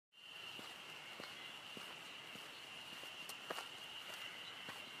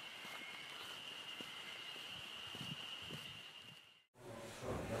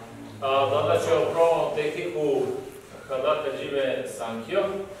Danas ćemo probati tehniku Hadakajime sankyo.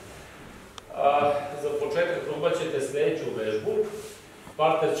 Za početak probat ćete sljedeću vežbu.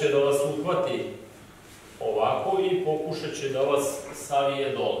 Partner će da vas uhvati ovako i pokušat će da vas savije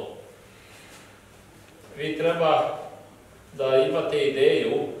dole. Vi treba da imate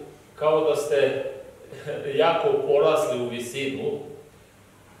ideju kao da ste jako porasli u visinu,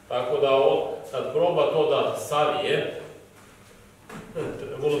 tako da kad proba to da savije,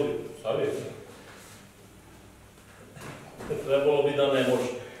 trebalo bi da ne može.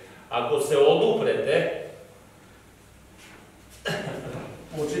 Ako se oduprete,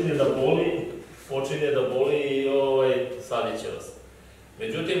 počinje da boli i savit će vas.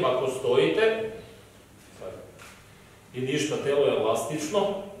 Međutim, ako stojite i ništa, telo je elastično,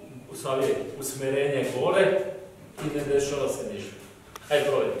 savije usmerenje gore i ne dešava se ništa. Hajde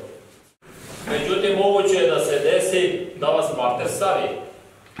probajte. Međutim, moguće je da se desi da vas partner savije.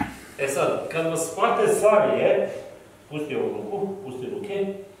 E sad, kad vas partner savije, pusti ovu ruku, pusti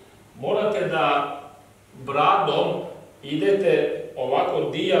ruke, morate da bradom idete ovako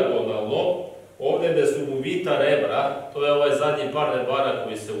dijagonalno, ovdje gdje su mu vita rebra, to je ovaj zadnji par rebara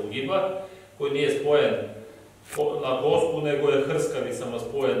koji se ugiba, koji nije spojen na kosku, nego je hrskavicama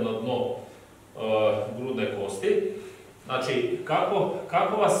spojen na dno grudne kosti. Znači,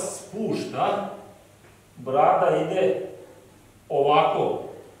 kako vas spušta, brada ide ovako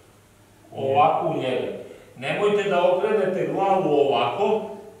u njega. Nemojte da okrenete glavu ovako,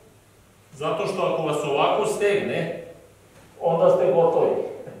 zato što ako vas ovako stegne, onda ste gotovi.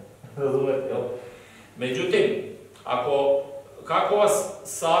 Razumete, jel? Međutim, kako vas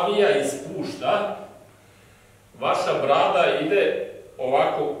savija i spušta, vaša brada ide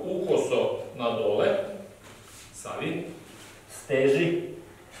ovako ukoso na dole, savi, steži,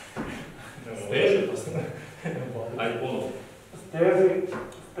 ajde ponovno, steži,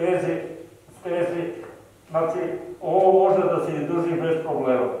 znači ovo može da se izdrži bez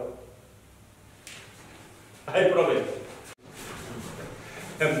problema. Ajde probajte.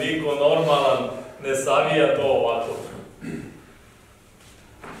 Niko normalan ne savija to ovako.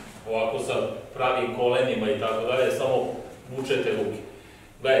 Ovako sa pravim kolenima i tako dalje, samo vučete ruke.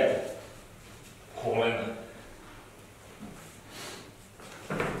 Gledajte, kolena.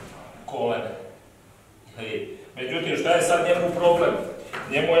 Međutim, šta je sad njemu problem?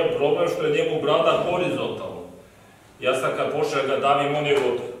 Njemu je problem što je njemu brada horizontalno. Ja sad kad počnem ga davim, on je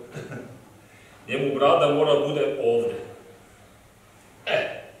gotov. Njemu brada mora bude ovdje.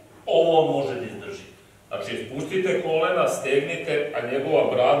 Ovo on može da izdrži. Znači, spustite kolena, stegnite, a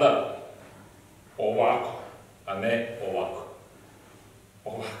njegova brada ovako, a ne ovako.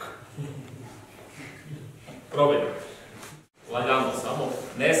 Ovako. Probajte. Lagano samo.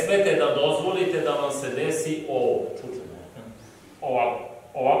 Ne smete da dozvolite da vam se desi ovo. Ovako.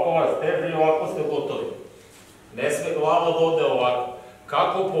 Ovako vas steži i ovako ste gotovi. Ne sme glava da ode ovako.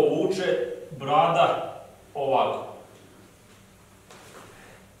 Kako povuče brada ovako.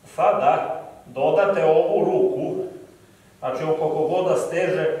 Sada dodate ovu ruku, znači koliko god da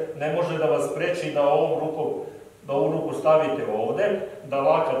steže, ne može da vas spreči da ovu ruku stavite ovde, da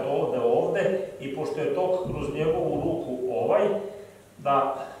lakat ovde i pošto je tok kroz njegovu ruku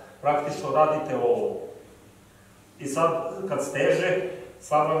da praktično radite ovo. I sad kad steže,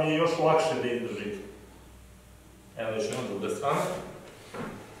 sad vam je još lakše da izdržite. Evo još jedna druga strana.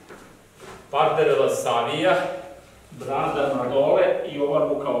 Partner vas savija, brada na dole i ova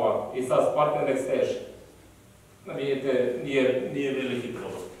ruka ovako. I sad partner nek steže. Vidite, nije veliki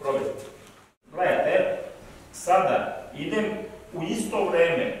problem. Probajte. Gledajte, sada idem u isto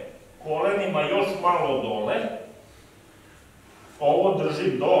vreme kolenima još malo dole, ovo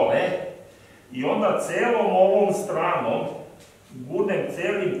držim dole i onda celom ovom stranom gurnem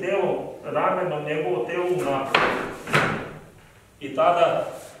celim telom, ramenom njegovo telo napred. I tada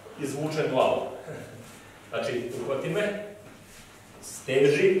izvučem glavu. Znači, uhvati me,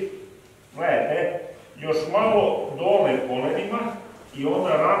 steži, gledajte, još malo dole kolenima i onda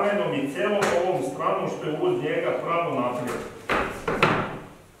ramenom i celom ovom stranom što je uz njega pravo naprijed.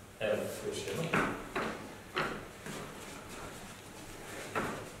 Evo, još jedno.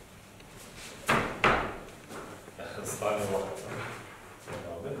 Stavimo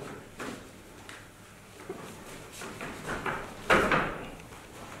ovdje.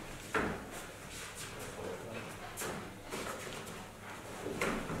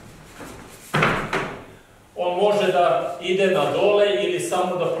 On može da ide na dole ili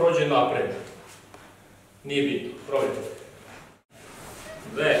samo da prođe napred. Nije bitno, probajte.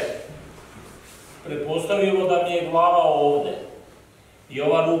 Pretpostavimo da mi je glava ovde i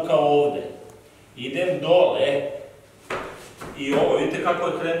ova ruka ovde. Idem dole I ovo, vidite kako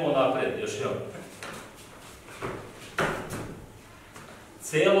je krenuo napred, još jednom.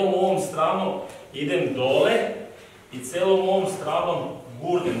 Celom ovom stranom idem dole i celom ovom stranom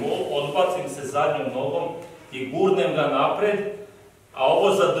gurnem, odbacim se zadnjom nogom i gurnem ga napred, a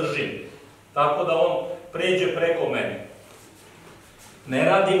ovo zadržim, tako da on pređe preko mene. Ne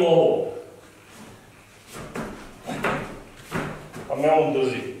radim ovo. Pa me on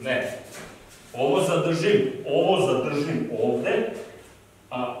drži, ne. Ovo zadržim ovde,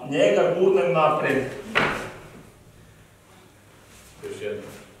 a njega gurnem napred. Još jedno.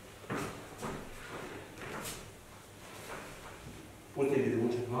 Pusti mi da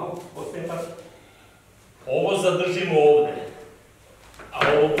vučem malo, ostajem tako. Ovo zadržim ovde, a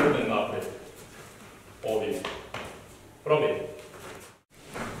ovo gurnem napred. Ovdje. Probaj.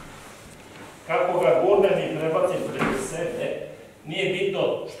 Kako ga gurnem i prebacim preko sebe, nije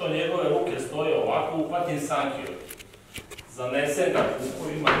bitno što njegove ruke stoje ovako, uhvatim sankyo. Zanesem ga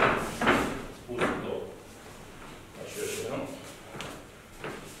kukovima, spustim to. Znači još jednom.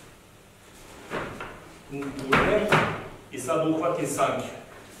 Gurnem i sad uhvatim sankyo.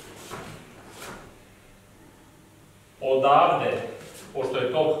 Odavde, pošto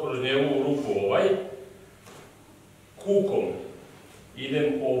je to kroz njegovu ruku ovaj, kukom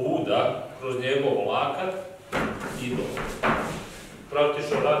idem ovuda kroz njegov lakat i dole.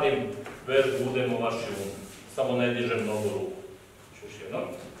 Praktično radim vežbu udemo mašinu, samo ne dižem mnogo ruku. Još jednom.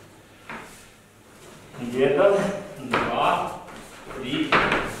 1, 2, 3 i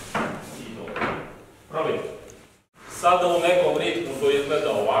dole. Probajte. Sada u nekom ritmu to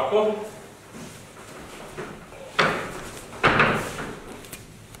izgleda ovako.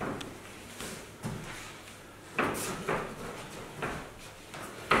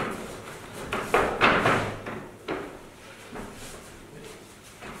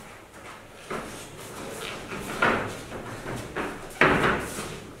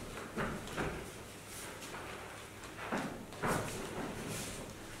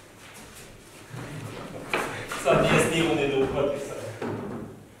 Sad nije stigao ni da uhvati sad.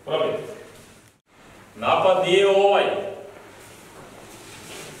 Probajte. Napad nije ovaj,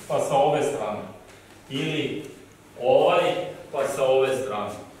 pa sa ove strane. Ili ovaj, pa sa ove strane.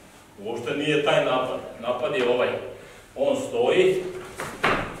 Uopšte nije taj napad. Napad je ovaj. On stoji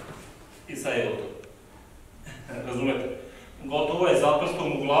i sad je gotovo. Razumete? Gotovo je zato što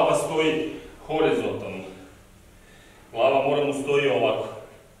mu glava stoji horizontalno. Glava mora mu stoji ovako.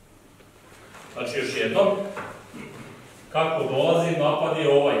 Znači još jednom. Kako dolazi, napad je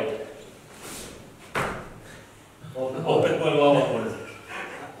ovaj. Opet moja glava poreza.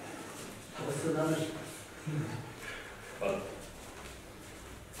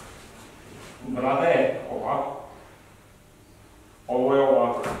 Brada je ovako. Ovo je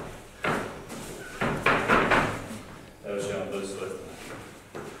ovako. Evo još jedan dođe svoje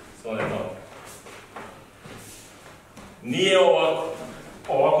strane. Svo ne tamo. Nije ovako.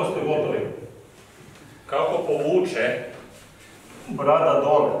 Ovako ste gotovi. Kako povuče brada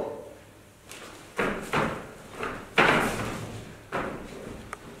dole.